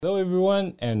Hello,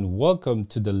 everyone, and welcome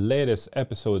to the latest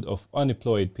episode of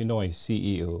Unemployed Pinoy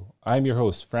CEO. I'm your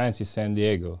host, Francis San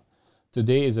Diego.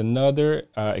 Today is another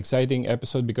exciting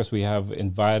episode because we have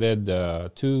invited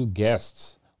two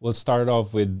guests. We'll start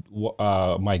off with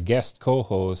my guest co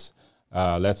host.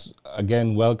 Let's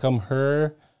again welcome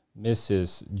her,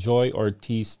 Mrs. Joy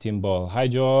Ortiz Timbal. Hi,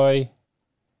 Joy.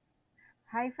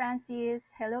 Hi, Francis.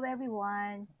 Hello,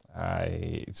 everyone.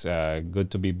 It's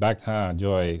good to be back, huh,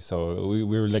 Joy? So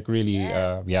we're like really,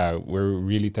 Yes. we're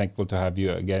really thankful to have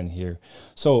you again here.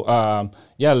 So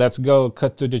let's go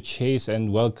cut to the chase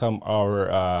and welcome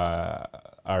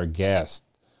our guest.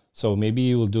 So maybe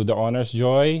you will do the honors,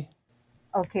 Joy.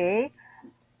 Okay.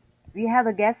 We have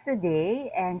a guest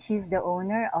today, and she's the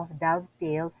owner of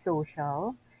Dovetail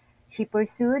Social. She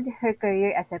pursued her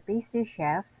career as a pastry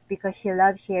chef because she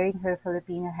loves sharing her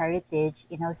Filipino heritage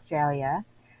in Australia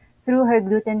through her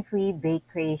gluten free bake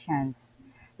creations.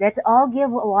 Let's all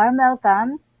give a warm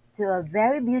welcome to a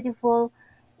very beautiful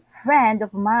friend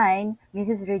of mine,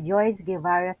 Mrs. Rejoice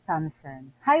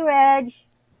Guevara-Thomson. Hi, Reg.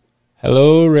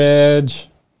 Hello, Reg.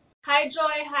 Hi,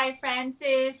 Joy. Hi,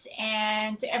 Francis.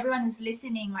 And to everyone who's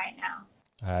listening right now.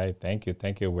 Hi, thank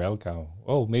you, welcome.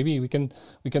 Oh, maybe we can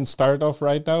start off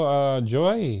right now.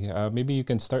 Joy, maybe you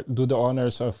can start do the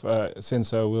honors of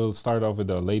since we'll start off with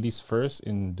the ladies first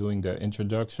in doing the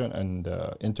introduction and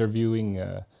interviewing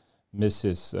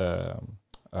Mrs.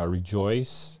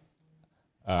 Rejoice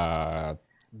uh,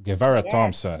 Guevara Yes,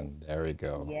 Thompson. There we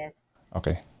go. yes.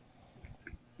 Okay.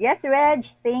 Yes, Reg,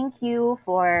 thank you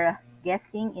for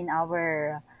guesting in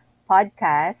our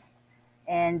podcast.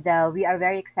 And we are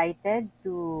very excited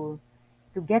to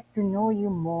get to know you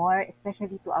more,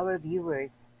 especially to our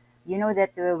viewers. You know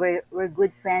that we're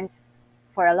good friends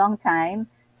for a long time.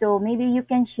 So maybe you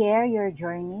can share your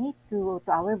journey to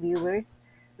our viewers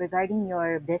regarding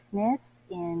your business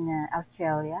in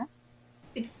Australia.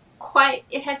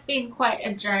 It has been quite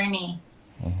a journey.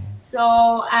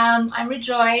 Mhm. I'm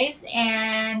Rejoice,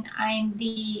 and I'm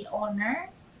the owner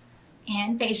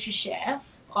and pastry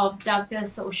chef of Dovetail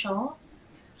Social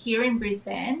here in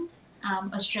Brisbane,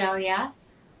 Australia.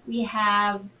 We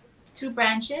have two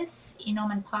branches in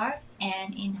Norman Park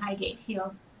and in Highgate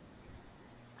Hill.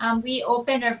 We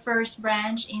opened our first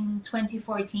branch in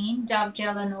 2014,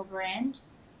 Dovetail and Overend,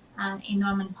 in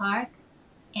Norman Park.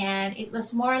 And it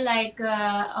was more like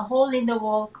a hole in the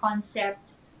wall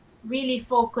concept, really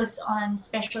focused on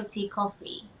specialty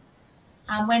coffee.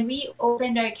 When we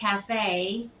opened our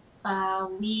cafe,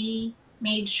 we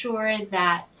made sure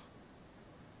that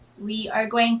we are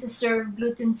going to serve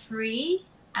gluten free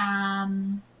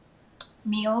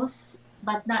meals,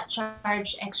 but not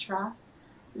charge extra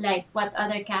like what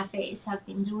other cafes have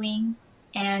been doing.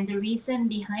 And the reason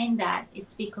behind that,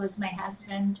 it's because my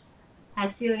husband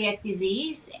has celiac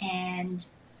disease and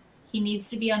he needs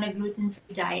to be on a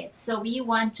gluten-free diet. So we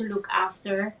want to look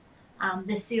after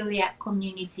the celiac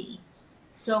community.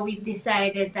 So we've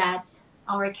decided that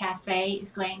our cafe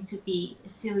is going to be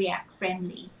celiac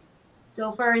friendly.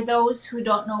 So for those who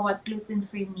don't know what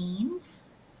gluten-free means,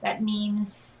 that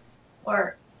means,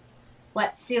 or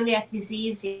what celiac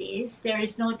disease is, there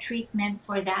is no treatment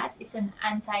for that. It's an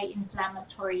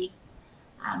anti-inflammatory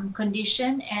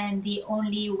condition, and the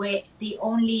only way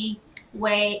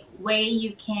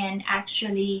you can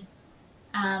actually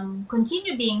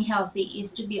continue being healthy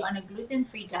is to be on a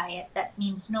gluten-free diet. That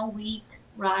means no wheat,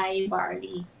 rye,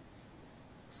 barley.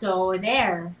 So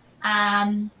there.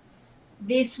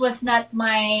 This was not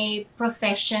my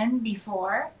profession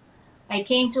before. I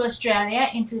came to Australia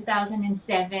in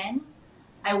 2007.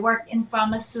 I worked in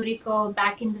pharmaceutical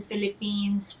back in the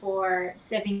Philippines for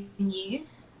 7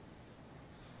 years.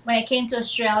 When I came to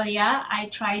Australia, I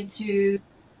tried to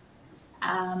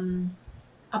um,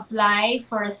 apply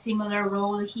for a similar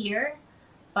role here,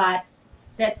 but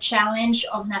the challenge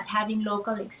of not having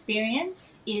local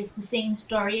experience is the same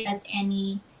story as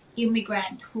any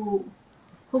immigrant who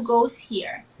goes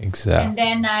here. And Exactly.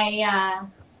 then I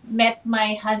met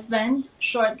my husband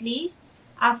shortly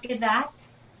after that,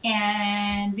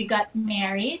 and we got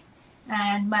married.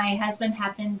 And my husband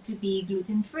happened to be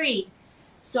gluten free.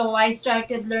 So I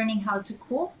started learning how to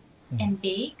cook and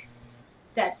bake.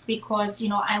 That's because,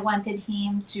 I wanted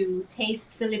him to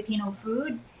taste Filipino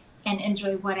food and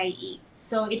enjoy what I eat.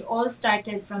 So it all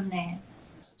started from there.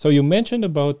 So you mentioned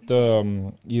about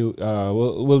you.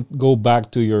 We'll go back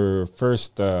to your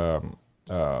first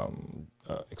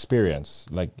experience,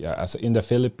 like as in the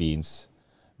Philippines,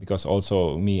 because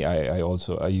also me,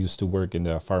 I used to work in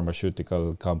the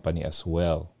pharmaceutical company as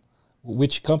well.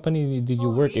 Which company did you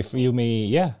Oh, work, if you really? may?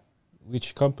 Yeah,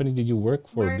 which company did you work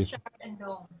for? Merchant and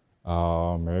Dome.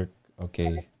 Merck.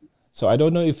 Okay. So I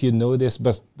don't know if you know this,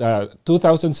 but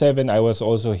 2007 I was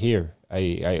also here.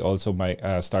 I also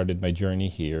started my journey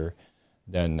here.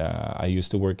 Then I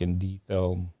used to work in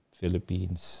Dovetail,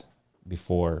 Philippines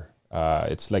before.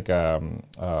 It's like a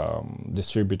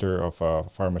distributor of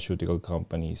pharmaceutical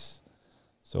companies.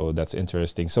 So that's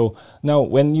interesting. So now,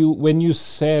 when you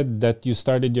said that you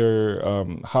started your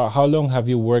how long have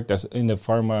you worked as in the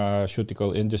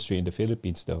pharmaceutical industry in the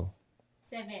Philippines, though?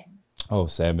 7. Oh,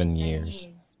 7 years.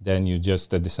 7 years. Then you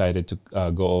just decided to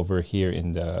go over here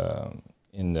in the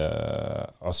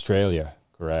Australia,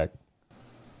 correct?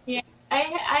 Yeah,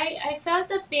 I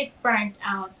felt a bit burnt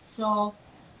out. So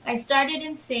I started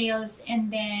in sales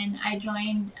and then I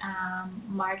joined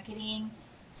marketing.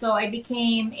 So I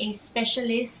became a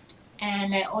specialist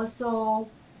and I also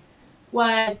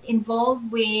was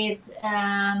involved with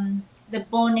the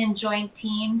bone and joint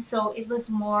team. So it was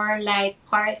more like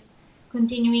part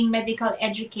continuing medical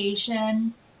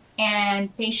education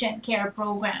and patient care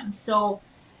programs. So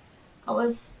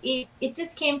it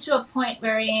just came to a point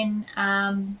wherein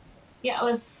yeah, I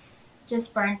was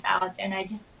just burnt out and I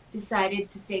just decided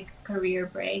to take a career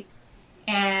break.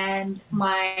 And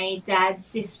my dad's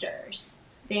sisters,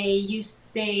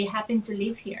 they happened to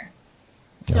live here.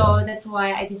 Oh. So that's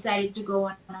why I decided to go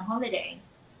on a holiday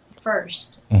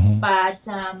first. Mm-hmm. But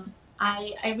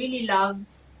I really love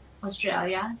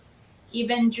Australia.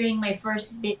 Even during my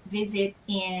first visit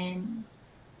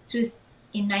two,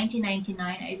 in 1999,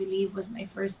 I believe was my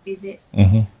first visit.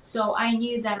 Mm-hmm. So I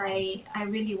knew that I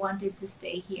really wanted to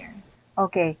stay here.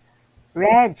 Okay,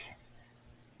 Reg,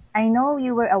 I know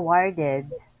you were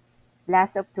awarded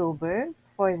last October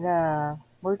for the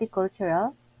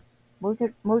multicultural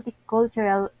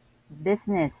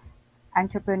business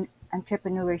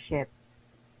entrepreneurship.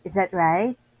 Is that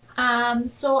right?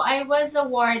 So I was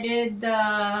awarded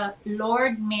the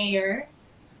Lord Mayor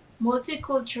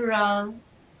Multicultural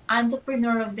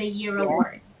Entrepreneur of the Year Yes.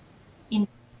 Award in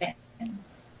Brisbane.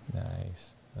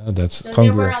 Nice. Oh, that's So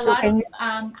there were a congrats. So lot can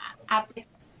of you?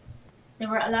 there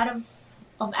were a lot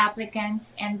of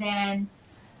applicants, and then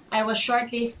I was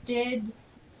shortlisted.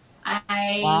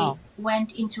 I Wow.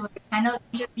 went into a panel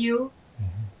interview,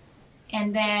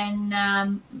 and then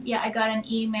yeah, I got an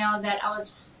email that I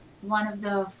was one of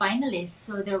the finalists.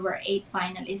 So there were 8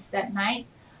 finalists that night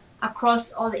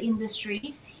across all the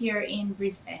industries here in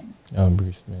Brisbane. Oh,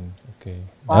 Brisbane. Okay.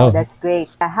 Wow, Oh, that's great.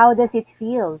 How does it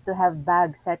feel to have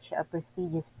bagged such a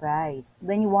prestigious prize?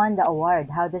 When you won the award,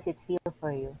 how does it feel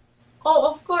for you? Oh,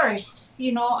 of course,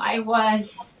 I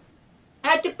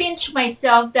had to pinch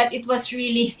myself that it was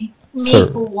really me sir.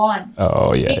 who won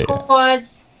Oh, yeah, yeah.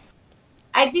 because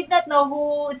I did not know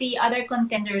who the other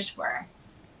contenders were.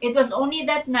 It was only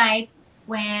that night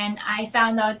when I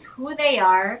found out who they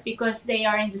are because they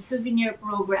are in the souvenir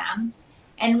program.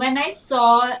 And when I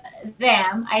saw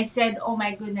them, I said, oh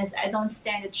my goodness, I don't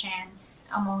stand a chance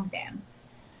among them.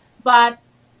 But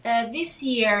this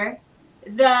year,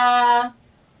 the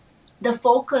the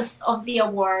focus of the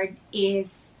award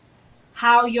is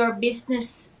how your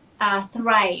business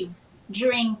thrive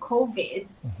during COVID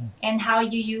and how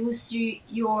you use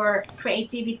your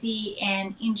creativity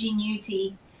and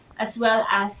ingenuity as well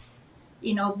as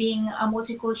being a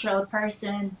multicultural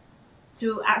person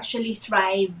to actually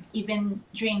thrive even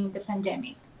during the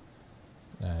pandemic.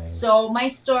 Nice. So my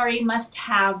story must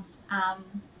have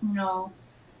you know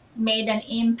made an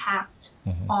impact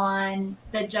Mm-hmm. on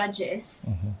the judges,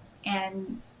 Mm-hmm.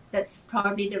 and that's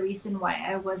probably the reason why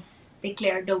I was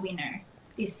declared the winner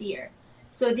this year.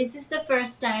 So this is the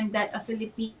first time that a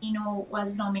Filipino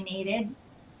was nominated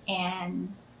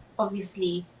and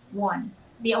obviously won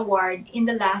the award in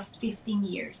the last 15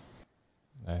 years.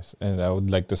 Nice. And I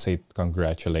would like to say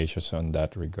congratulations on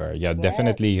that regard. Yeah, Yes.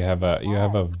 definitely you have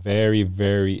a very,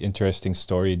 very interesting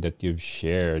story that you've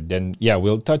shared. Then yeah,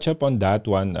 we'll touch up on that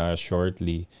one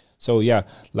shortly. So yeah,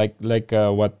 like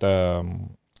what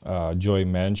Joy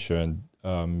mentioned,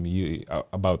 you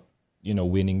about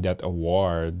winning that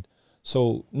award.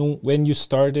 So when you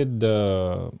started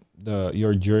the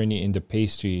your journey in the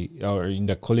pastry or in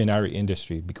the culinary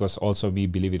industry, because also we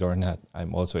believe it or not,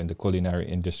 I'm also in the culinary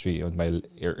industry on my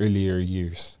earlier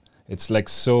years. It's like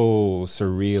so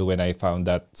surreal when I found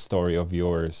that story of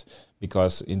yours,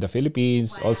 because in the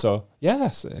Philippines Wow. also,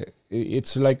 yes,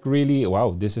 it's like really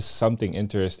wow, this is something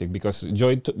interesting because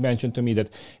Joy mentioned to me that,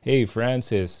 hey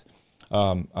Francis,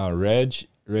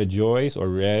 Rejoice or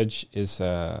Reg is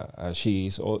she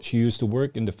used to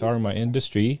work in the pharma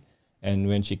industry, and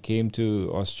when she came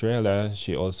to Australia,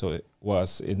 she also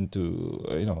was into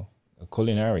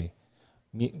culinary.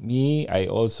 Me, I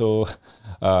also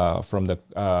from the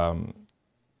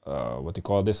what you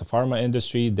call this, a pharma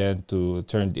industry, then to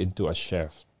turn into a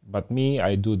chef. But me,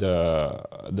 I do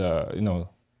the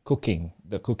cooking,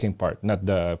 the cooking part, not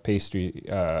the pastry,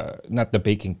 not the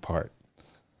baking part.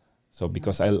 So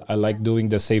because I like doing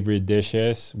the savory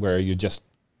dishes where you just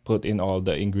put in all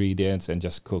the ingredients and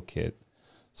just cook it.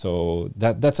 So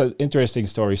that's an interesting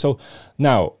story. So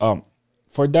now,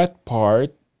 for that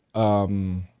part,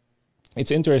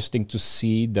 it's interesting to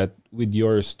see that with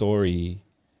your story,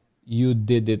 you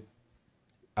did it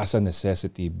as a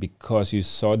necessity because you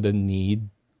saw the need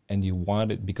and you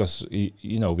wanted, because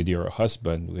with your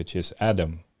husband, which is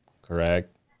Adam,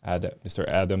 correct? Adam, Mr.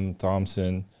 Adam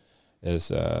Thompson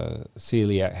is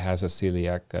celiac, has a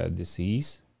celiac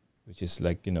disease, which is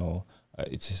like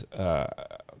it's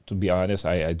to be honest,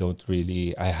 I don't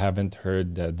really, I haven't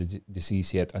heard the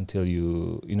disease yet until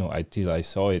until I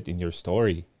saw it in your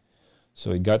story.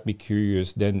 So it got me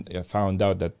curious. Then I found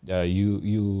out that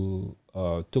you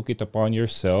took it upon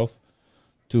yourself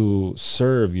to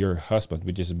serve your husband,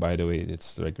 which is, by the way,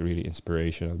 it's like really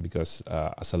inspirational because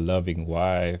as a loving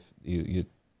wife, you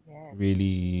Yes.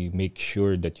 really make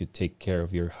sure that you take care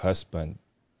of your husband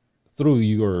through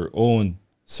your own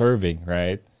serving,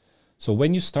 right? So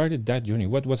when you started that journey,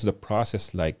 what was the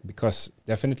process like? Because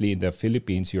definitely in the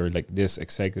Philippines, you're like this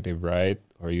executive, right?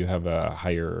 Or you have a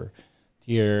higher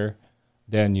tier.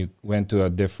 Then you went to a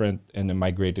different and then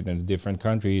migrated in a different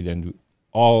country. Then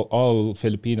all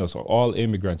Filipinos or all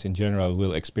immigrants in general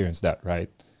will experience that, right?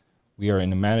 We are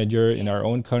in a manager in our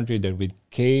own country. Then we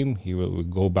came. He will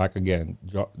go back again,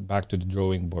 back to the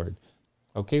drawing board.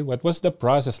 Okay, what was the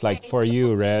process like Okay, for so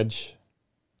you, Reg?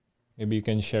 Maybe you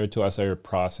can share to us your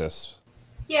process.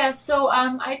 yeah, so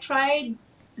I tried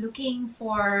looking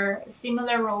for a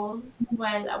similar role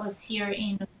while I was here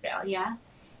in Australia,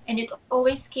 and it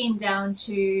always came down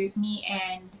to me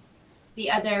and the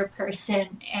other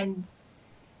person and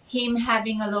him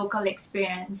having a local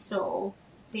experience, so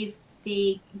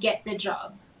they get the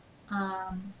job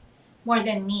um, more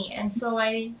than me. And so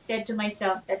I said to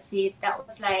myself, that's it. That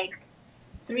was like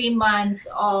 3 months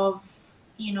of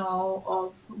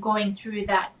of going through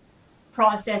that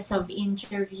process of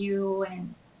interview,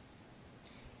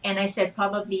 and I said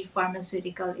probably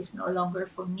pharmaceutical is no longer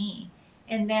for me.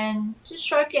 And then just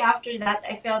shortly after that,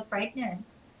 I fell pregnant,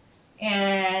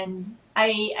 and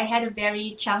I had a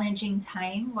very challenging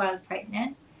time while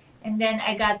pregnant, and then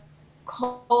I got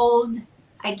called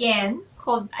again.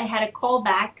 Called I had a call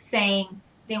back saying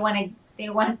they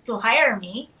want to hire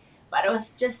me, but I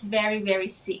was just very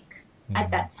sick at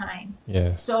Mhm. that time,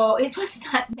 Yes. so it was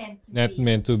not meant to Not be.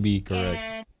 meant to be correct.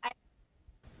 And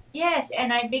yes,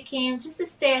 and I became just a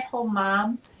stay-at-home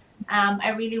mom. I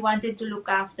really wanted to look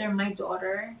after my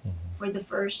daughter Mhm. for the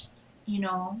first,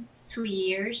 2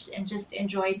 years and just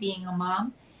enjoy being a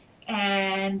mom.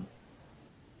 And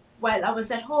while I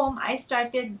was at home, I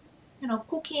started,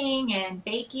 cooking and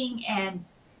baking, and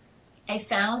I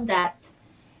found that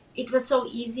it was so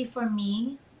easy for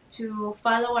me to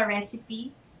follow a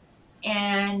recipe.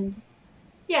 And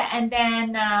yeah, and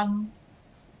then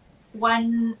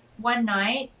one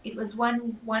night, it was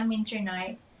one winter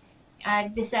night, I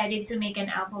decided to make an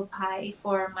apple pie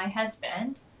for my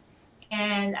husband,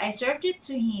 and I served it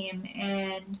to him.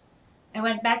 And I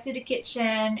went back to the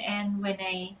kitchen, and when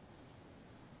I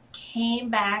came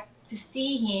back to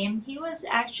see him, he was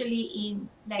actually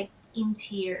in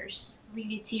tears,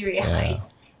 really teary Yeah. eyed.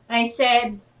 And I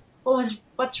said,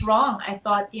 what's wrong? I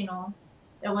thought,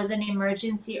 there was an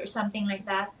emergency or something like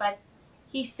that. But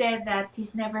he said that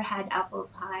he's never had apple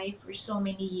pie for so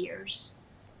many years.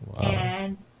 Wow.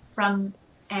 And from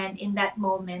and in that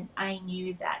moment I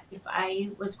knew that if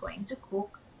I was going to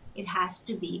cook, it has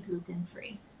to be gluten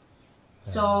free.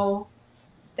 Yeah. So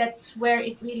that's where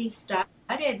it really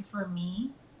started for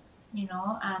me,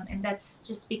 and that's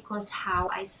just because how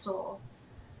I saw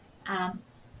um,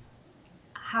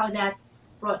 how that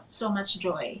brought so much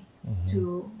joy Mhm.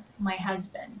 to my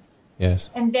husband. Yes.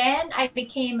 And then I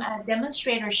became a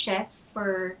demonstrator chef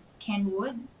for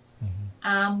Kenwood.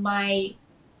 Mhm.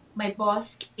 My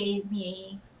boss gave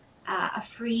me a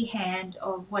free hand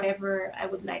of whatever I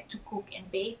would like to cook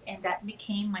and bake, and that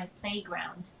became my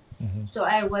playground. Mhm. So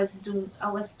I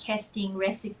was testing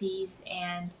recipes,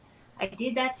 and I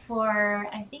did that for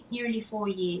I think nearly 4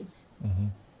 years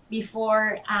Mhm.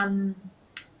 before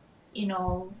you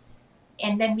know,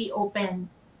 and then we opened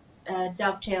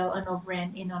Dovetail on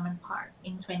Overend in Norman Park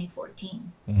in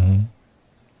 2014. Mhm.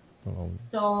 Oh,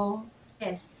 So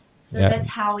yes, so yeah. that's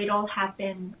how it all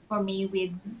happened for me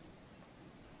with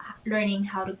learning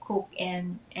how to cook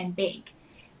and bake.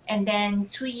 And then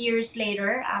 2 years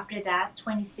later, after that,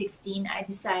 2016, I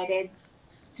decided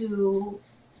to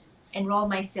enroll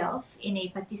myself in a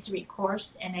patisserie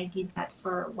course, and I did that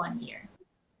for 1 year.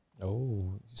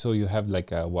 Oh, so you have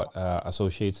like a what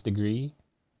associate's degree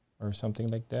or something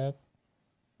like that?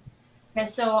 Yeah,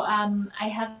 so I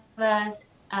have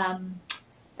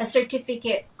a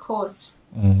certificate course,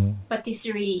 Mm-hmm.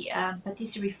 patisserie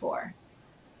 4.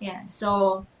 Yeah,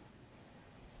 so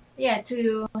yeah,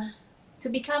 to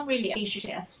become really a pastry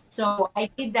chef. So I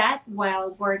did that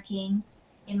while working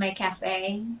in my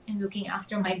cafe and looking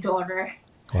after my daughter.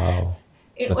 Wow,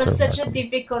 It that's was such a remarkable.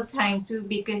 difficult time too,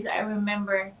 because I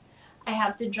remember I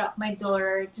have to drop my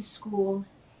daughter to school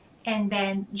and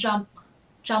then jump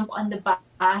on the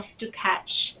bus to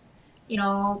catch,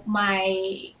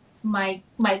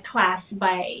 my class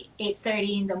by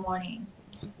 8:30 in the morning,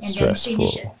 and then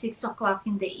finish Stressful. at 6 o'clock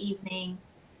in the evening.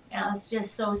 And I was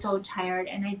just so tired,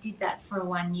 and I did that for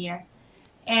 1 year.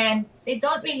 And they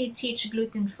don't really teach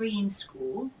gluten free in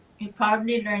school. You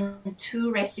probably learn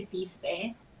two recipes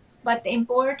there. But the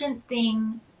important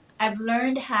thing, I've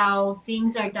learned how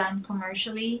things are done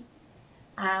commercially,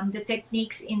 the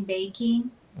techniques in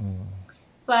baking. Mm.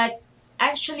 But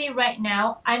actually, right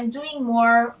now, I'm doing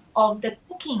more of the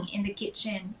cooking in the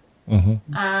kitchen, Mm-hmm.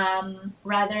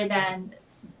 rather than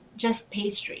just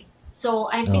pastry. So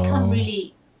I've become Oh,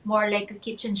 really more like a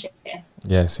kitchen chef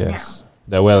yes, now. yes.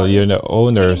 That So well, you're it's the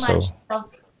owner, pretty much so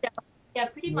yeah,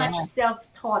 pretty much Yeah.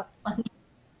 self-taught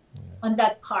on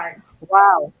that part.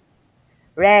 Wow.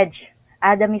 Reg,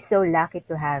 Adam is so lucky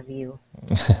to have you.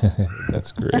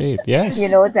 that's great. You Yes.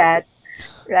 know that,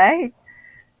 right?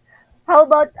 How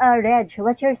about Reg?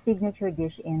 What's your signature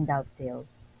dish in Dovetail?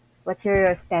 What's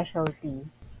your specialty?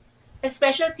 A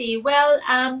specialty, well,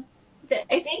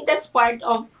 I think that's part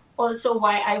of also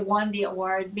why I won the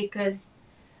award, because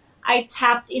I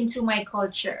tapped into my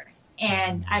culture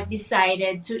and I've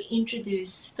decided to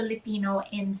introduce Filipino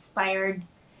inspired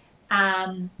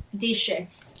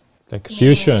dishes Like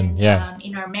fusion, yeah.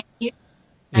 in our menu,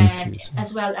 and Infusion.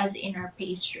 as well as in our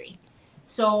pastry.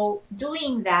 So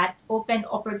doing that opened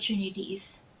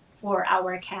opportunities for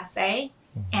our cafe,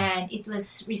 and it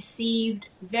was received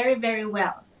very, very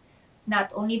well,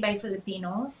 not only by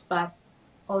Filipinos but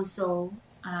also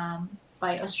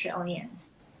by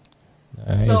Australians.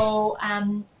 Nice. So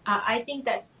I think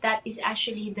that that is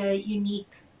actually the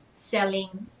unique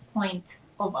selling point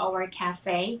of our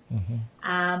cafe, Mm-hmm.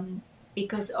 um,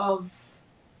 because of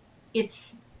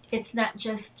it's it's not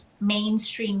just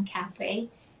mainstream cafe.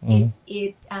 Mm-hmm.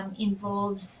 It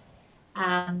involves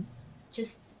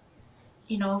just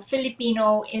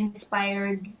Filipino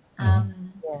inspired Mm-hmm.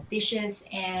 Yes. dishes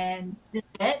and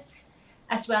desserts,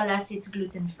 as well as it's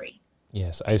gluten free.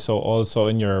 Yes, I saw also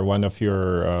in your one of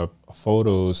your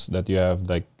photos that you have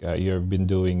like you've been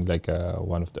doing like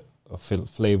one of the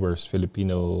flavors,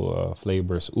 Filipino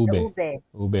flavors, The ube, ube.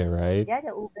 ube, right? Yeah,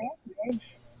 the ube. Reg.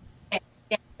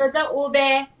 Yeah. So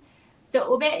the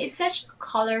ube is such a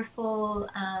colorful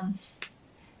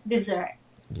dessert.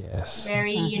 Yes.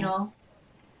 Very, Mm-hmm.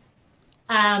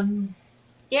 um,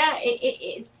 yeah,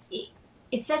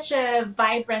 it's such a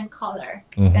vibrant color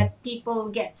Mm-hmm. that people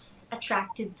gets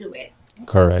attracted to it.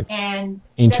 Correct. And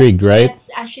Intrigued, right? that's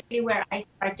actually where I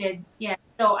started. Yeah.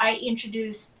 So I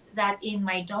introduced that in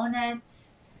my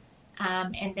donuts,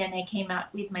 and then I came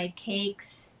out with my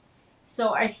cakes.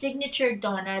 So our signature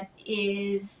donut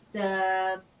is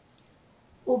the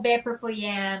ube purple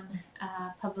yam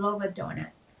pavlova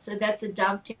donut. So that's a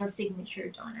Dovetail signature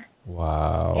donut.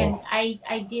 And Wow.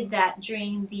 I did that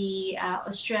during the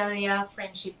Australia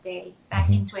Friendship Day back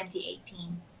Mm-hmm. in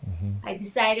 2018. Mm-hmm. I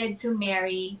decided to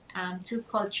marry two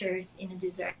cultures in a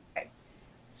dessert.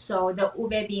 So the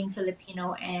ube being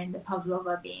Filipino and the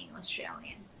pavlova being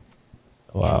Australian.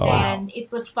 And Wow. Wow. then it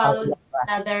was I followed love that.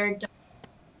 by another,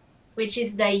 which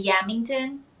is the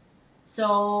Yamington.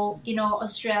 So,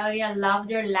 Australia love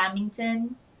their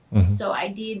lamington. Mm-hmm. So I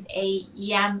did a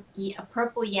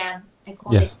purple yam. I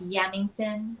call it Yes.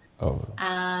 Yamington. Oh.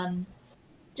 Um,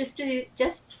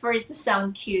 just for it to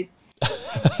sound cute. And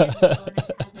then the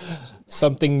donut has a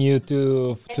Something new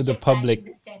to the leche flan in public.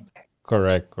 the center.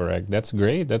 Correct, correct. That's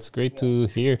great. That's great Yeah. to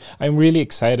hear. I'm really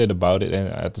excited about it, and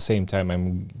at the same time,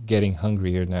 I'm getting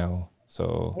hungrier now.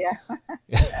 So Yeah.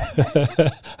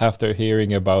 after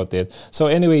hearing about it, so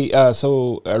anyway,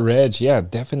 Reg, yeah,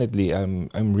 definitely.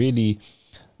 I'm really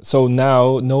so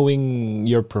now knowing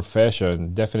your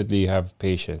profession. Definitely you have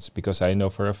patience because I know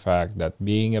for a fact that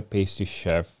being a pastry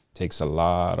chef takes a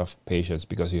lot of patience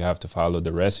because you have to follow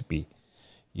the recipe.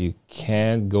 You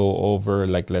can't go over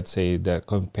like let's say that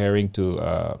comparing to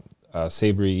a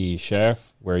savory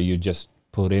chef where you just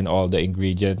put in all the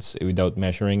ingredients without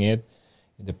measuring it.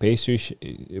 The pastry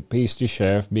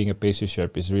chef being a pastry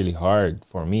chef is really hard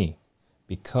for me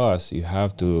because you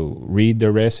have to read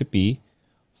the recipe,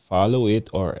 follow it,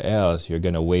 or else you're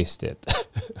gonna waste it.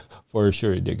 For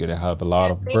sure, they're gonna have a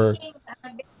lot Yeah, of burr.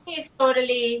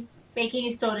 baking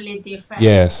is totally different. It's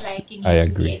Yes, like you I need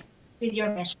to be agree. with your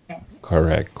measurements.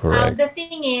 Correct, correct. The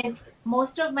thing is,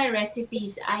 most of my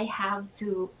recipes I have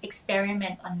to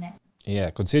experiment on them Yeah,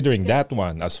 considering because that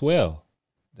one as well,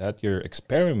 that you're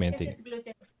experimenting. it's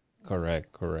gluten.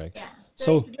 Correct, correct. Yeah, so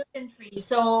So, it's gluten free.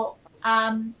 So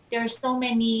there's so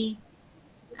many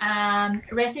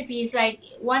recipes. Like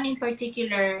one in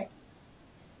particular,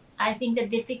 I think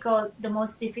the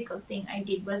most difficult thing I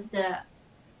did was the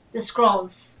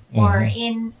scrolls, or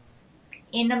mhm.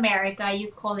 in America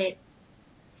you call it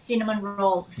cinnamon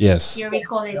rolls. Yes, Here we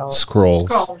call it So,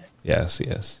 scrolls. scrolls. Yes,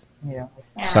 yes. yeah.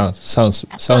 Yeah.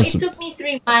 So Sounds. it took me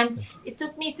 3 months. It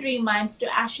took me 3 months to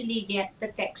actually get the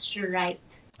texture right.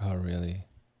 Oh, really?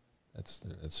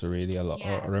 That's really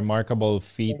Yeah. a remarkable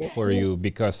feat for Delicious. you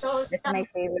because So That's my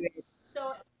favorite.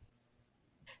 so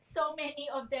so many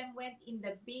of them went in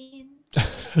the bin,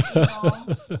 you know,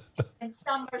 and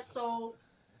some are so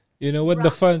you know what the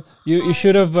rough, fun you hard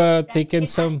should have that you taken can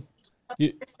some. actually kill You,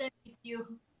 a person if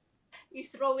you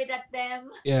throw it at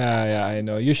them. yeah, yeah, I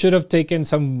know. You should have taken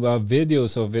some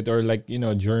videos of it or like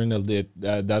journaled it.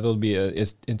 That'll be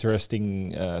is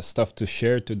interesting stuff to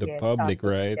share to the Yes, public,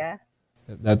 topic. right? Yeah.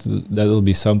 That'll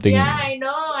be Yeah, something. I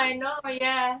know,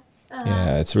 yeah. Uh-huh.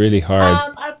 Yeah, it's really hard.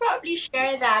 I'll probably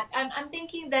share that. I'm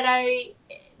thinking that a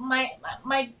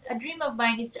dream of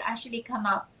mine is to actually come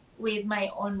up with my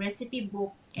own recipe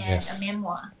book and a Yes,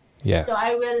 memoir. So yes.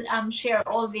 I will share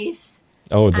all these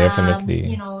Oh, you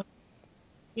definitely. know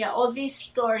yeah, all these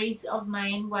stories of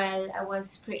mine while I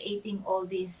was creating all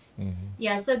these. Mhm.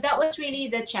 Yeah, so that was really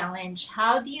the challenge.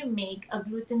 How do you make a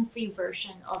gluten-free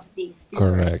version of these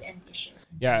desserts Correct. and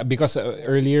dishes? Yeah, because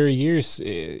earlier years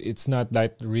it's not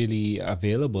that really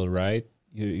available, right?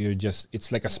 You're just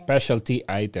it's like a Yes. specialty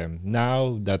item.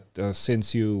 Now that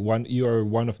since you are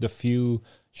one of the few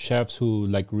chefs who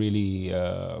like really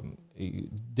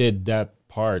did that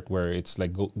part where it's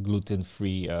like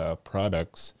gluten-free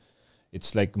products,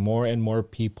 it's like more and more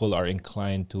people are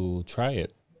inclined to try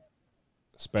it,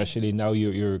 especially now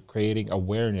you're creating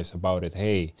awareness about it.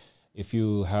 Hey, if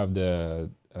you have the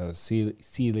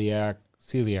celiac,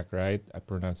 right? I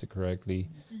pronounce it correctly.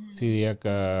 Mhm.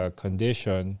 Celiac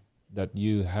condition that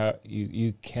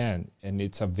you can, and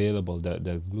it's available.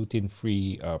 The gluten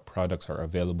free products are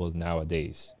available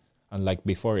nowadays. Unlike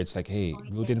before, it's like, hey, Oh, yeah.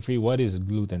 gluten free. What is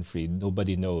gluten free?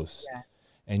 Nobody knows, Yeah.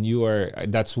 and you are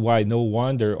that's why no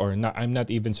wonder or not I'm not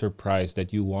even surprised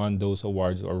that you won those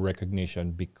awards or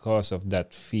recognition because of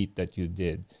that feat that you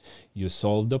did. You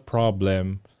solved the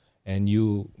problem and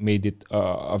you made it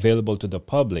available to the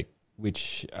public,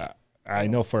 which I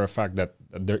Yes. know for a fact that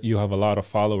you have a lot of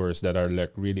followers that are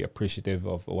like really appreciative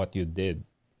of what you did,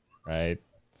 right?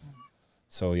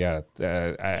 So yeah, I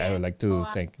Yeah. would like So, to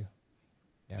thank you.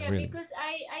 Yeah, yeah, really. because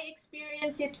I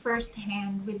experience it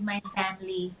firsthand with my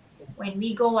family when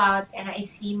we go out and I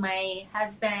see my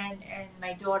husband and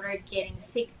my daughter getting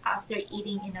sick after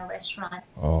eating in a restaurant.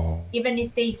 Oh, Even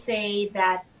if they say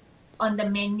that on the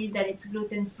menu that it's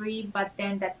gluten free, but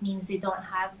then that means they don't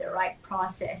have the right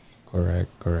process correct,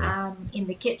 correct. in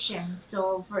the kitchen.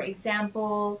 So, for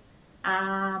example,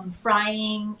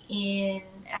 frying in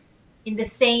the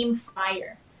same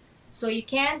fryer. So you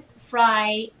can't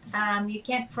fry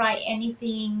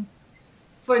anything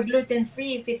for gluten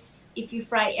free if you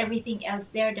fry everything else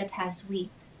there that has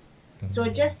wheat. So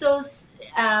Mm, just those,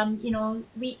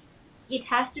 we it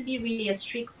has to be really a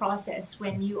strict process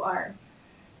when you are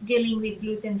dealing with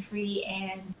gluten free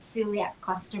and celiac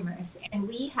customers, and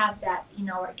we have that in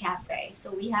our cafe.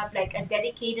 So we have like a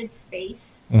dedicated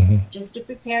space mhm. just to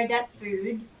prepare that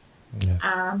food. Yes,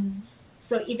 Um,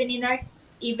 so even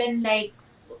like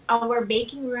our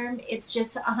baking room, it's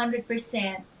just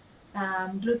 100%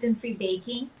 gluten free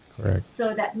baking. correct,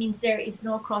 So that means there is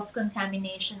no cross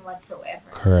contamination whatsoever.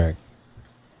 correct.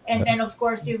 And Uh, then, of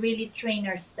course, we really train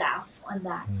our staff on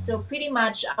that. So mm. pretty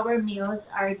much our meals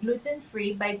are gluten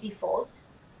free by default,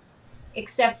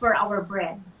 except for our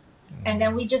bread. And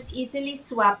then we just easily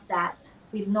swap that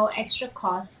with no extra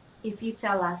cost if you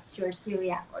tell us you're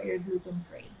celiac or you're gluten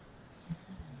free.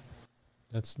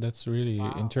 That's really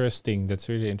Wow. interesting. That's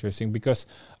really interesting because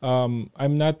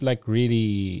I'm not like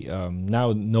really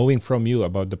now knowing from you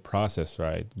about the process,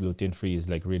 right? Gluten free is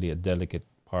like really a delicate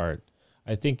part.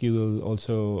 I think you will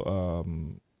also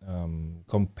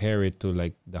compare it to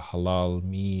like the halal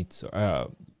meats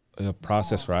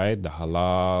process, right? The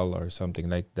halal or something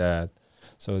like that.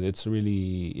 So it's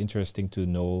really interesting to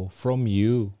know from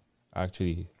you,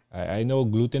 actually. I know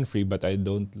gluten free, but I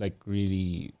don't like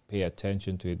really pay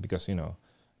attention to it because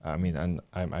I mean,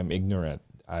 I'm ignorant.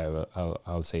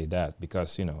 I'll say that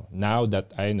because now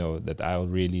that I know that, I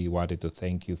really wanted to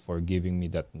thank you for giving me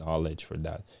that knowledge for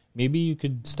that. Maybe you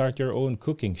could start your own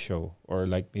cooking show, or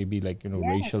like maybe like Yes,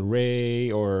 Rachel Ray,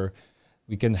 or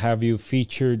we can have you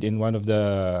featured in one of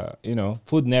the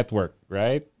Food Network,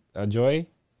 right? Joy.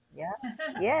 yeah,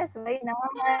 yes. Why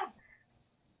not?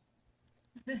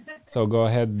 So go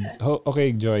ahead.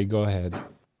 Okay, Joy, go ahead.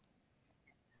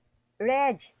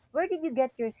 Reg, where did you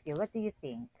get your skill? What do you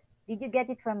think? Did you get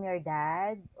it from your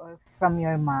dad or from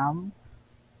your mom?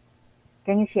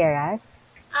 Can you share us?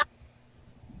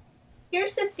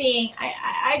 Here's the thing.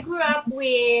 I grew up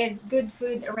with good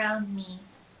food around me.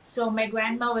 So my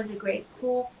grandma was a great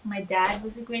cook. My dad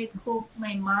was a great cook.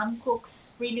 My mom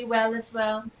cooks really well as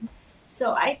well.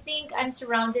 So I think I'm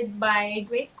surrounded by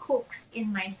great cooks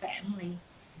in my family.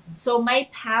 So my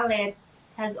palate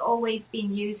has always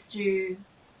been used to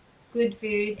good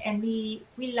food, and we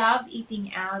love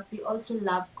eating out. We also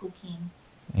love cooking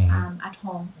Hmm. at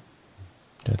home.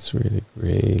 That's really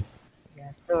great.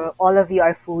 Yeah. So all of you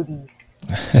are foodies.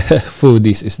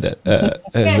 Foodies is that?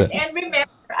 Is Yes, that? and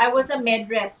remember, I was a med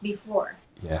rep before.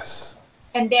 Yes.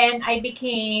 And then I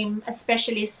became a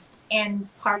specialist and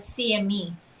part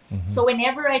CME. Hmm. So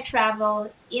whenever I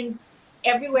travel in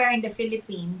everywhere in the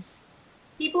Philippines,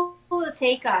 people will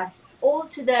take us all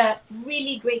to the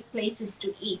really great places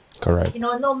to eat. Correct.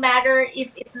 No matter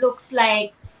if it looks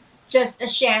like just a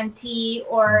shanty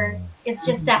or Mm-hmm. it's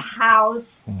just a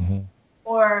house, Mm-hmm.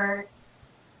 or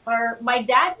my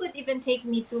dad would even take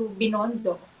me to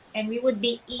Binondo, and we would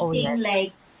be Oh eating yes.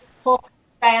 like home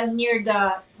style near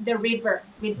the river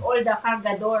with all the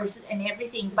cargadores and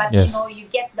everything. But Yes, you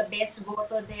get the best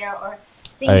goto there or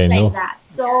things I like know. that.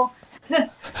 So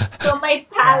my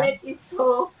Yeah. palate is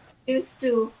so used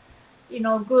to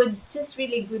good, just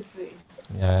really good food.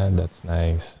 Yeah, that's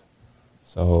nice.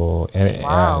 So,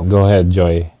 Wow. go ahead,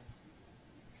 Joy.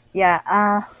 Yeah.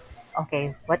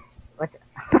 Okay. What?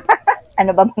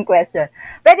 Ano ba bang question?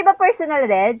 Pwede ba personal,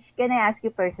 Reg? Can I ask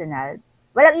you personal?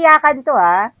 Walang iyakan to,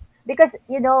 ha? Because,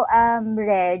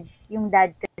 Reg, yung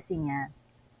dad kasi niya,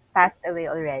 passed away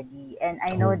already. And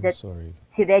I know Oh, that sorry.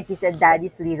 si Reg is a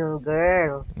daddy's little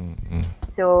girl. Mm-mm.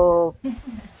 So,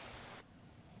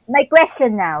 my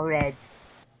question now, Reg,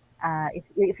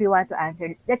 if you want to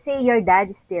answer, let's say your dad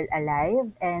is still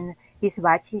alive and he's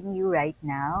watching you right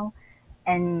now,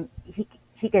 and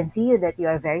he can see you that you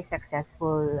are a very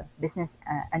successful business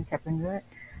entrepreneur.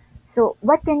 So,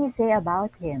 what can you say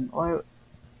about him, or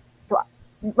to,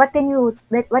 what can you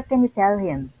tell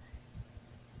him?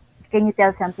 Can you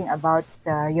tell something about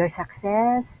your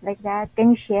success like that? Can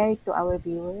you share it to our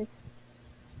viewers?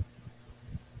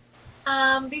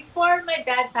 Before my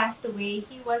dad passed away,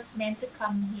 he was meant to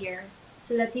come here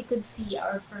so that he could see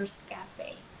our first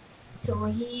cafe. So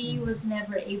he was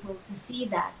never able to see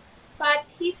that, but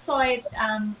he saw it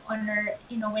on our,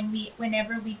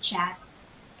 whenever we chat,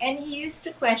 and he used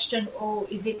to question, "Oh,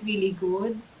 is it really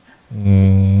good?"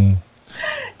 Mm,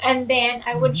 And then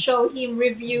I would show him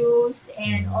reviews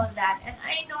and mm, all that, and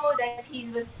I know that he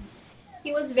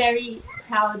was very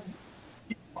proud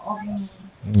of me,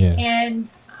 yes. and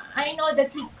I know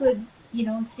that he could,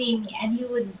 see me, and he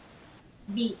would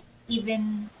be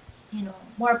even,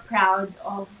 more proud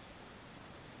of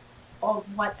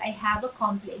what I have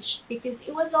accomplished, because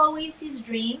it was always his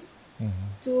dream Mm-hmm.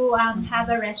 to have Mhm.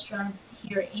 a restaurant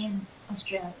here in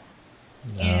Australia,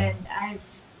 Yeah. and I've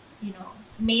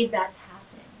made that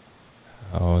happen.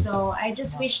 Oh, So that's, I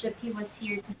just Wow. wish that he was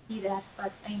here to see that,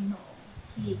 but I know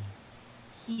he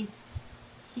he's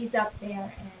he's up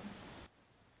there, and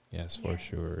yes, for yeah.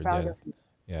 sure. Proud That, of you.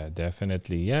 yeah,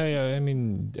 definitely. Yeah, yeah. I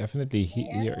mean, definitely.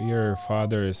 Your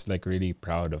father is like really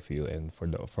proud of you, and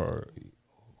for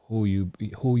who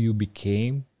you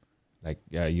became. Like,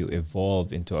 yeah, you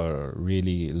evolved into a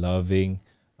really loving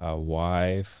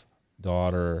wife,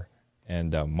 daughter,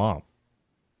 and mom,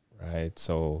 right?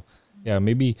 So, yeah,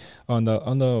 maybe on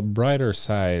the brighter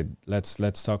side, let's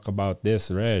talk about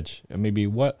this, Reg. Maybe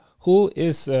who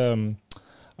is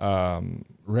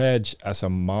Reg as a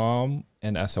mom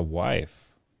and as a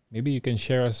wife? Maybe you can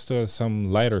share us to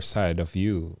some lighter side of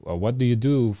you. What do you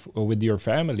do with your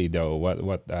family, though?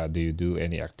 What do you do?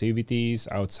 Any activities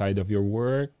outside of your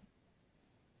work?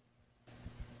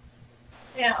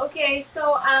 Yeah. Okay.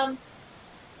 So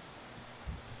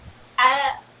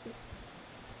I,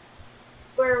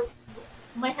 we're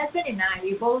my husband and I,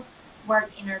 we both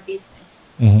work in our business,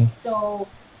 Mm-hmm. so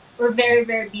we're very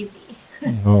very busy.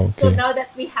 Oh, So okay. now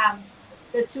that we have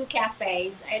the two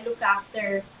cafes, I look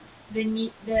after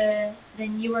the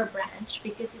newer branch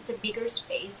because it's a bigger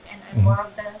space and I'm Mm-hmm. more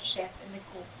of the chef and the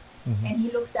cook, Mm-hmm. and he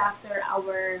looks after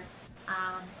our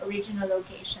original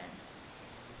location.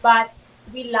 But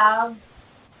we love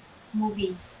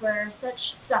movies. We're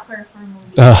such sucker for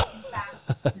movies. In fact,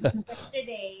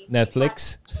 yesterday we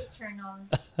Netflix. watched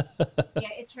Eternals. Yeah,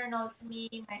 Eternals. Me,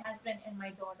 my husband, and my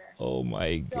daughter. Oh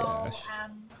my So gosh.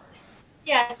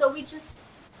 yeah, so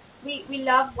we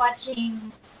love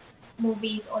watching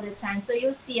movies all the time. So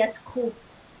you'll see us coop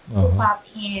Uh-huh. up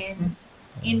in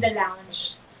the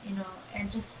lounge,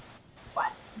 and just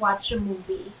watch a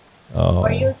movie.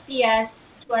 Or you'll Oh. see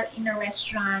us in a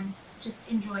restaurant just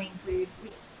enjoying food.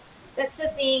 That's the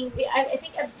thing. I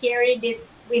think I've carried it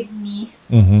with me.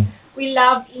 Mm-hmm. We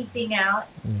love eating out,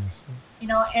 Yes.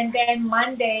 and then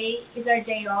Monday is our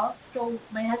day off. So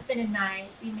my husband and I,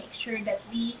 we make sure that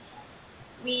we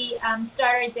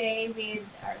start our day with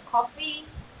our coffee.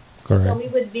 So Correct. we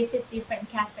would visit different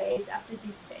cafes up to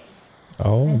this day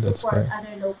Oh, and that's support great.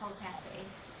 other local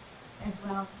cafes as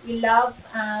well. We love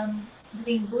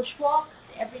doing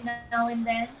bushwalks every now and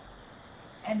then.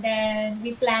 And then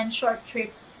we plan short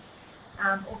trips,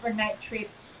 overnight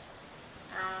trips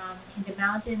in the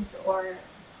mountains or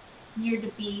near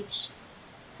the beach.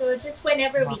 So just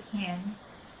whenever Wow. we can.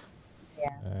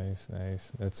 Yeah. Nice,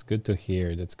 nice. That's good to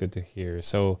hear. That's good to hear.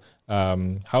 So,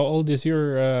 how old is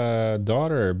your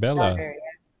daughter, Bella? Daughter,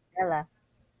 yeah. Ella.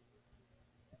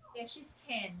 Yeah, she's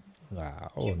 10.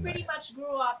 Wow, She oh, pretty nice. much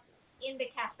grew up in the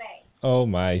cafe. Oh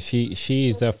my, she's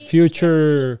So a she has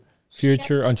seen, she has,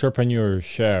 future entrepreneur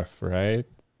chef, right?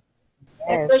 yeah,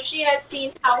 Yes. so she has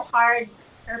seen how hard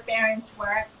her parents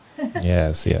work,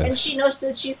 Yes, and yes. she knows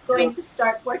that she's True. going to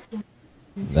start working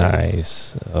too.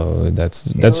 Nice. Oh, that's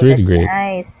True. really That's great.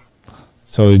 nice.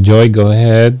 So, Joy, go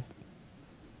ahead.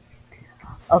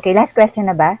 Okay, last question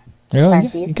na ba, Oh, yeah,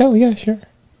 Francis? you go. Yeah, sure.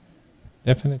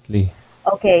 Definitely.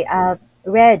 Okay,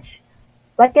 Reg,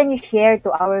 what can you share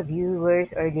to our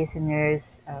viewers or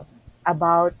listeners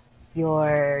about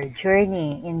your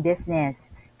journey in business?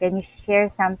 Can you share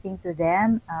something to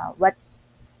them? What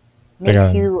makes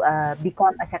Teka. you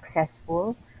become a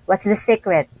successful? What's the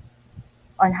secret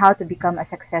on how to become a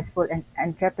successful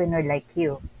entrepreneur like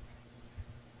you?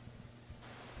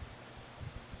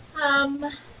 Um,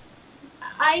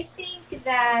 I think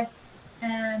that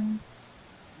um,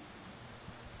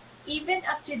 even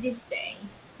up to this day,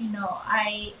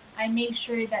 I make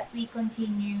sure that we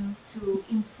continue to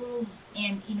improve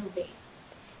and innovate,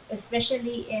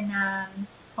 especially in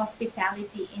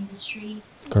hospitality industry.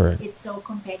 Correct. It's so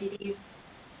competitive.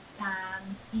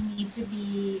 You need to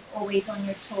be always on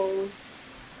your toes,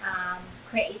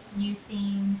 create new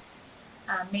things,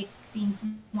 make things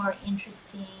more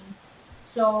interesting.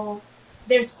 So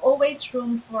there's always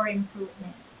room for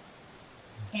improvement.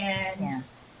 And Yeah,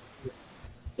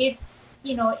 if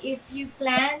if you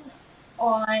plan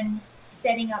on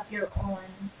setting up your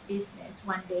own business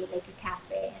one day, like a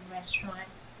cafe and restaurant,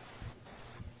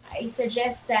 I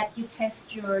suggest that you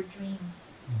test your dream.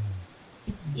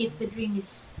 If the dream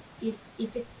is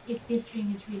if this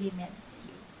dream is really meant for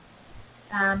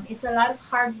you. It's a lot of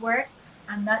hard work.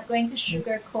 I'm not going to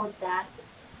sugarcoat that.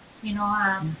 You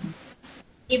know,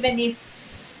 even if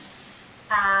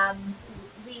um,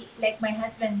 we like my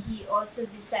husband, he also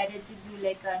decided to do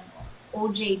like an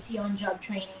OJT, on job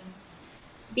training.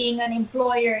 Being an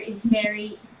employee is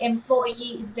very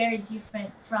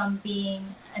different from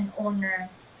being an owner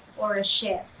or a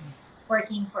chef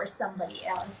working for somebody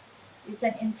else. It's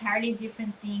an entirely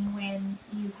different thing when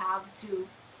you have to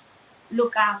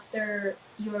look after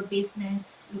your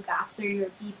business, look after your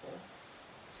people.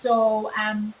 So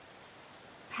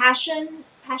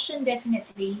passion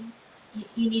definitely.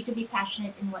 You need to be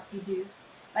passionate in what you do,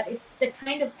 but it's the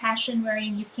kind of passion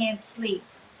wherein you can't sleep.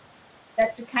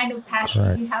 That's the kind of passion. If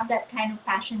Correct. you have that kind of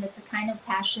passion, that's the kind of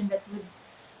passion that would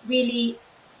really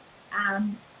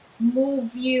um,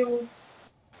 move you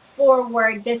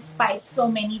forward despite so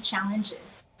many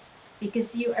challenges,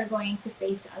 because you are going to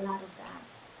face a lot of that.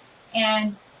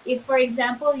 And if, for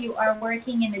example, you are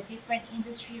working in a different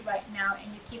industry right now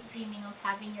and you keep dreaming of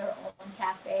having your own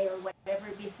cafe or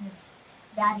whatever business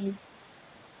that is,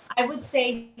 I would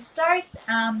say start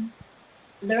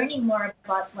learning more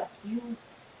about what you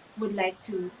would like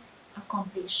to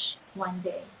accomplish one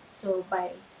day. So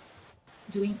by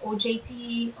doing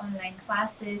OJT, online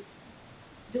classes,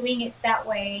 doing it that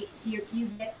way, you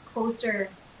get closer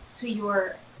to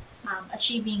your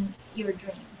achieving your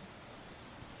dream.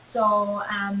 So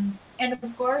and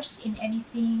of course, in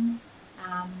anything,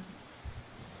 um,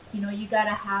 you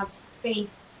gotta have faith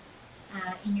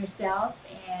in yourself,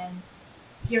 and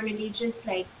if you're religious,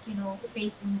 like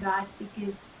faith in God,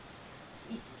 because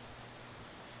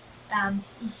um,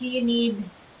 you need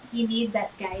you need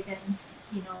that guidance,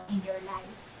 in your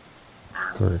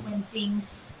life, Correct. when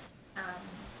things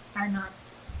are not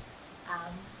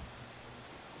um,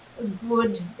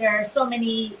 good. There are so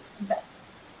many,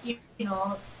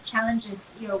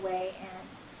 challenges your way, and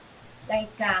like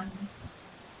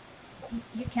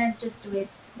you can't just do it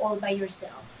all by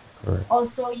yourself. Correct.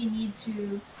 Also, you need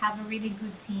to have a really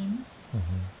good team,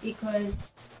 Mm-hmm.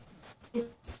 because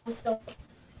it's also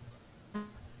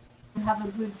to have a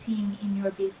good team in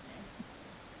your business.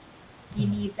 You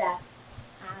need that.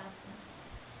 Um,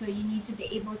 so you need to be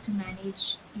able to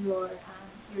manage your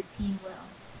team well.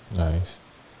 Nice.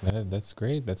 That's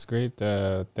great. That's great.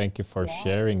 Thank you for Yeah,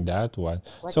 sharing that one.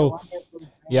 what a So, wonderful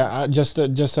yeah, friend.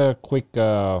 just a quick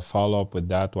follow up with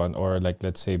that one, or like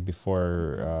let's say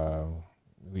before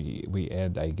we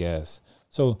end, I guess.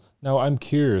 So now I'm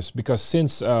curious because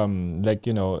since like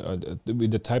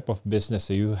with the type of business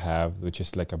that you have, which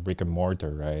is like a brick and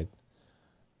mortar, right?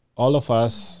 All of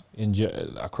us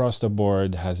across the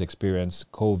board has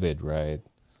experienced COVID, right?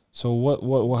 So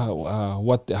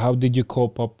how did you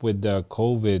cope up with the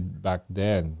COVID back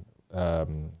then?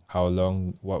 How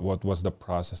long? What was the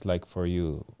process like for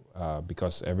you?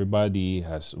 Because everybody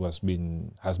has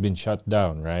been shut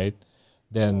down, right?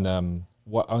 Then Yes.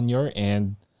 what on your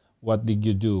end? What did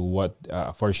you do? What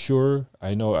for sure?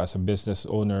 I know as a business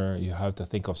owner, you have to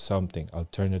think of something,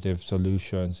 alternative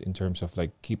solutions in terms of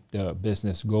like keep the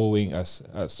business going as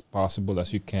possible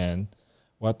as you can.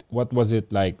 What was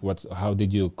it like? How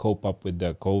did you cope up with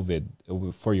the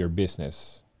COVID for your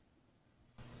business?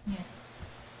 Yeah.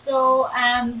 So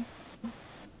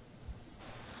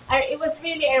it was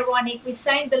really ironic. We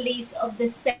signed the lease of the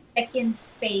second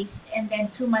space, and then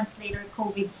 2 months later,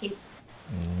 COVID hit.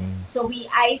 Mm, So we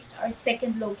iced our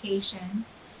second location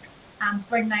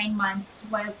for 9 months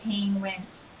while paying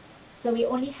rent. So we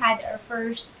only had our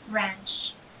first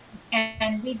branch,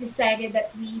 and we decided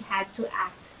that we had to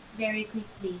act very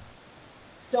quickly.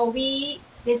 So we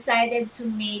decided to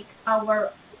make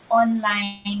our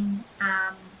online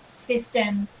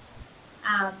system,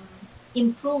 um,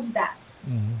 improve that.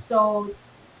 mm, So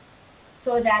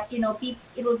that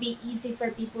it will be easy for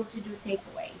people to do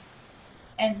takeaways,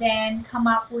 and then come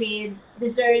up with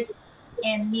desserts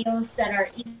and meals that are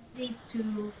easy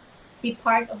to be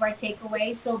part of our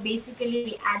takeaway. So basically,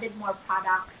 we added more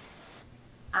products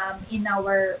in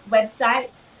our website,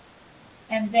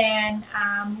 and then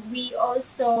we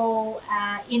also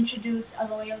introduced a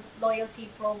loyalty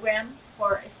program,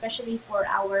 for especially for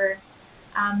our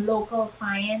local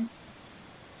clients.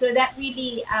 So that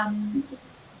really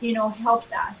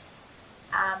helped us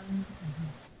um,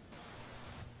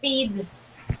 feed,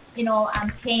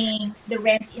 paying the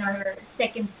rent in our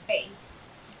second space,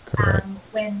 correct.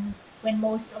 when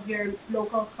most of your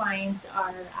local clients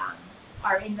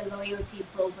are in the loyalty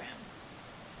program.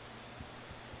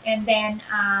 And then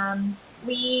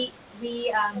we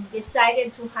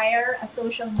decided to hire a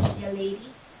social media lady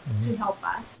Mm-hmm. to help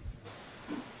us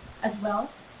as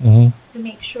well, Mm-hmm. to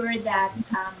make sure that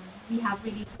we have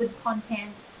really good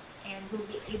content, and we'll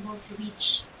be able to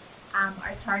reach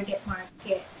our target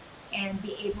market, and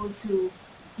be able to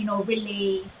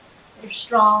relay their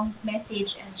strong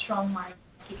message and strong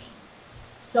marketing.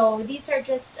 So these are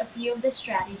just a few of the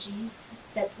strategies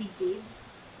that we did.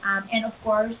 And of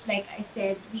course, like I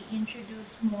said, we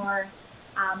introduced more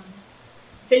um,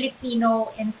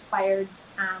 Filipino inspired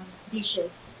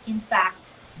dishes. In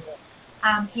fact,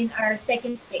 in our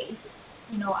second space,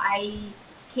 I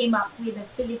came up with a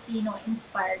Filipino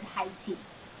inspired high tea,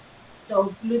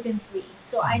 so gluten free.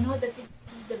 So I know that this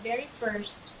is the very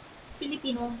first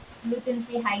Filipino gluten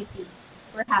free high tea,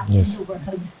 perhaps in Yes, the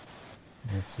world.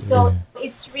 that's So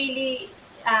really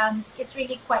it's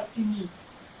really quite unique,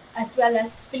 as well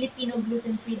as Filipino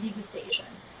gluten free degustation,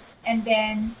 and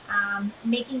then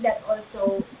making that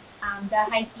also the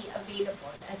high tea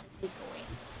available as a takeaway.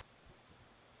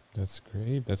 that's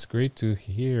great. That's great to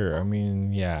hear. I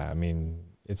mean, yeah, I mean,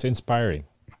 it's inspiring.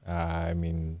 I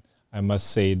mean, I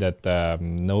must say that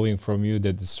knowing from you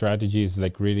that the strategy is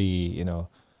like really,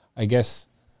 I guess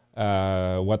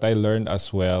what I learned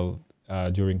as well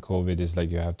during COVID is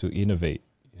like you have to innovate.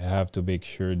 You have to make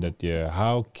sure that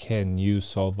how can you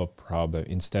solve a problem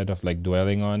instead of like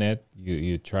dwelling on it.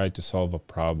 You try to solve a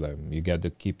problem. You got to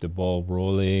keep the ball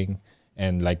rolling,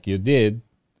 and like you did,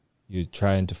 you're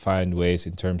trying to find ways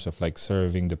in terms of like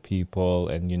serving the people,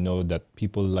 and you know that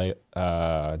people like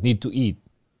need to eat,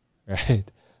 right?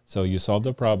 So you solve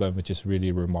the problem, which is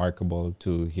really remarkable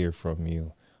to hear from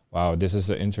you. Wow, this is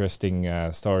an interesting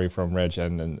story from Reg,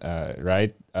 and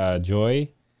right, Joy.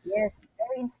 Yes,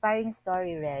 very inspiring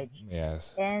story, Reg.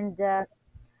 Yes. And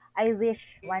I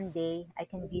wish one day I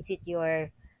can visit your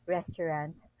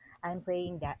restaurant. I'm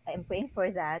praying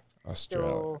for that. Australia.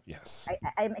 So Yes.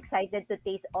 I'm excited to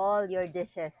taste all your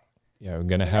dishes. Yeah, we're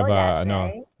gonna You have know that, a no.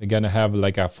 right? We're gonna have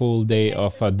like a full day Yes,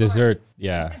 of of dessert. course.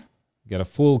 Yeah, get a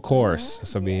full course. Mm-hmm. Yes.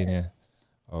 Sabine.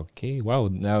 Okay. Wow.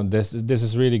 Now this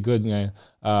is really good, Reg.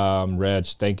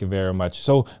 Thank you very much.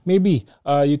 So maybe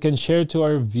you can share to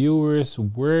our viewers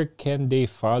where can they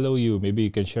follow you. Maybe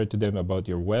you can share to them about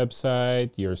your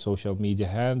website, your social media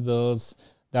handles.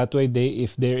 That way,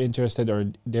 if they're interested or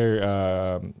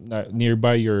they're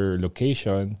nearby your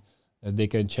location, they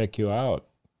can check you out.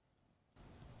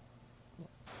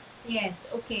 Yes,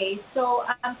 okay. So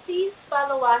please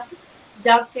follow us,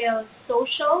 Dovetail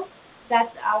Social.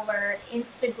 That's our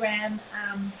Instagram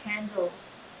handle,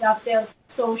 Dovetail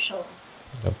Social.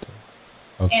 Okay.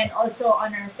 Okay. And also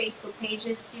on our Facebook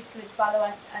pages, you could follow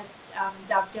us at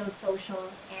Dovetail Social.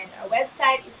 And our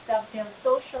website is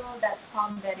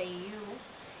dovetailsocial.com.au.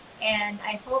 And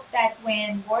I hope that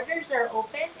when borders are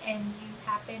open and you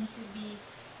happen to be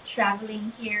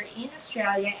traveling here in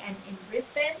Australia and in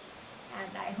Brisbane,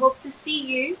 and I hope to see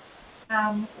you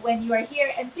when you are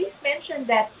here. And please mention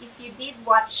that if you did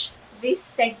watch this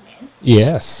segment,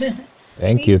 Yes.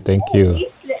 Thank please you. Thank you.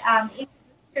 please introduce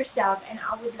yourself, and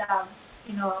I would love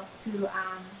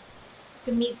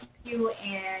to meet you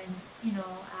and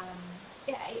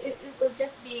yeah, it will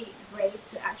just be great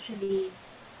to actually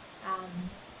um,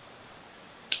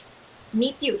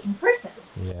 meet you in person.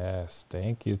 Yes.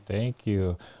 Thank you. Thank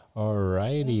you. Thank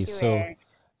Alrighty. you, So, Reg.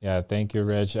 yeah, thank you,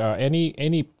 Reg.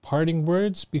 Any parting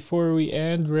words before we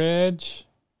end, Reg?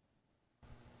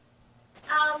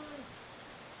 Um,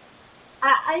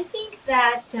 I think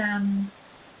that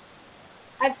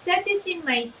I've said this in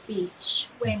my speech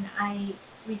when I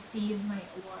received my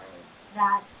award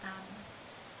that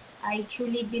I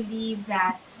truly believe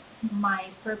that my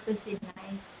purpose in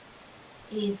life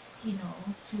is,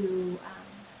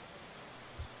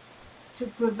 to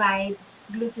provide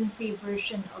gluten-free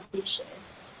version of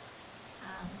dishes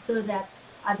so that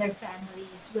other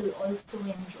families will also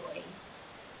enjoy.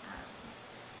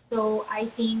 So I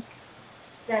think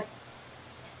that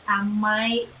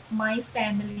my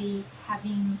family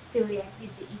having celiac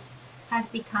disease has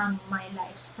become my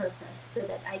life's purpose, so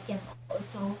that I can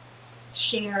also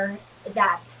share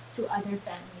that to other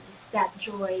families. That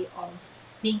joy of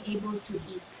being able to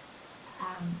eat,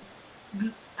 um,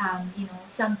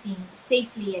 something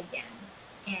safely again,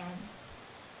 and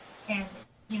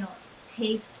and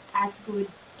taste as good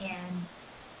and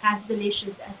as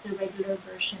delicious as the regular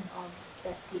version of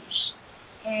that dish.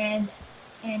 And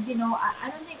I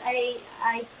don't think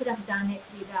I could have done it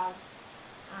without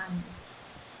um,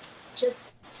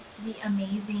 just the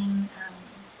amazing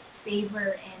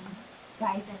favor and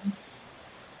guidance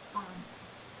um,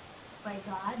 by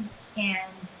God,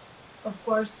 and of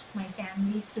course my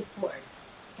family's support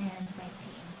and my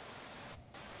team.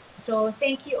 So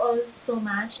thank you all so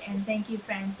much, and thank you,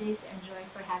 Francis and Joy,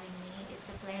 for having me. It's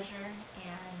a pleasure,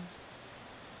 and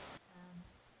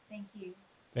thank you.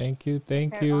 Thank you. It's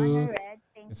Thank our honor, you. Reg.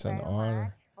 Thank you It's an very much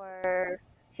honor. for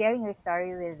sharing your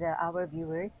story with our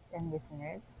viewers and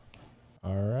listeners.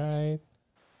 All right.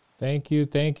 Thank you,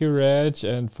 Reg,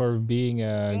 and for being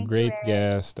a Thank you, great Reg.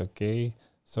 guest. Okay.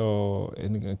 So,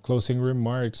 in closing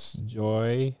remarks,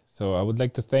 Joy. So, I would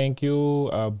like to thank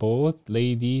you both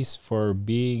ladies for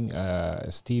being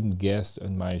esteemed guests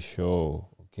on my show.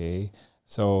 Okay.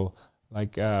 So,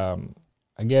 like,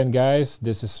 again, guys,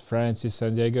 this is Francis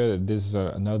San Diego. This is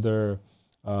another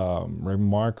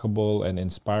remarkable and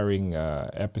inspiring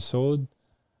episode.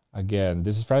 Again,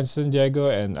 this is Francis San Diego,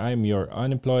 and I'm your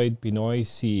unemployed Pinoy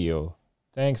CEO.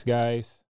 Thanks, guys.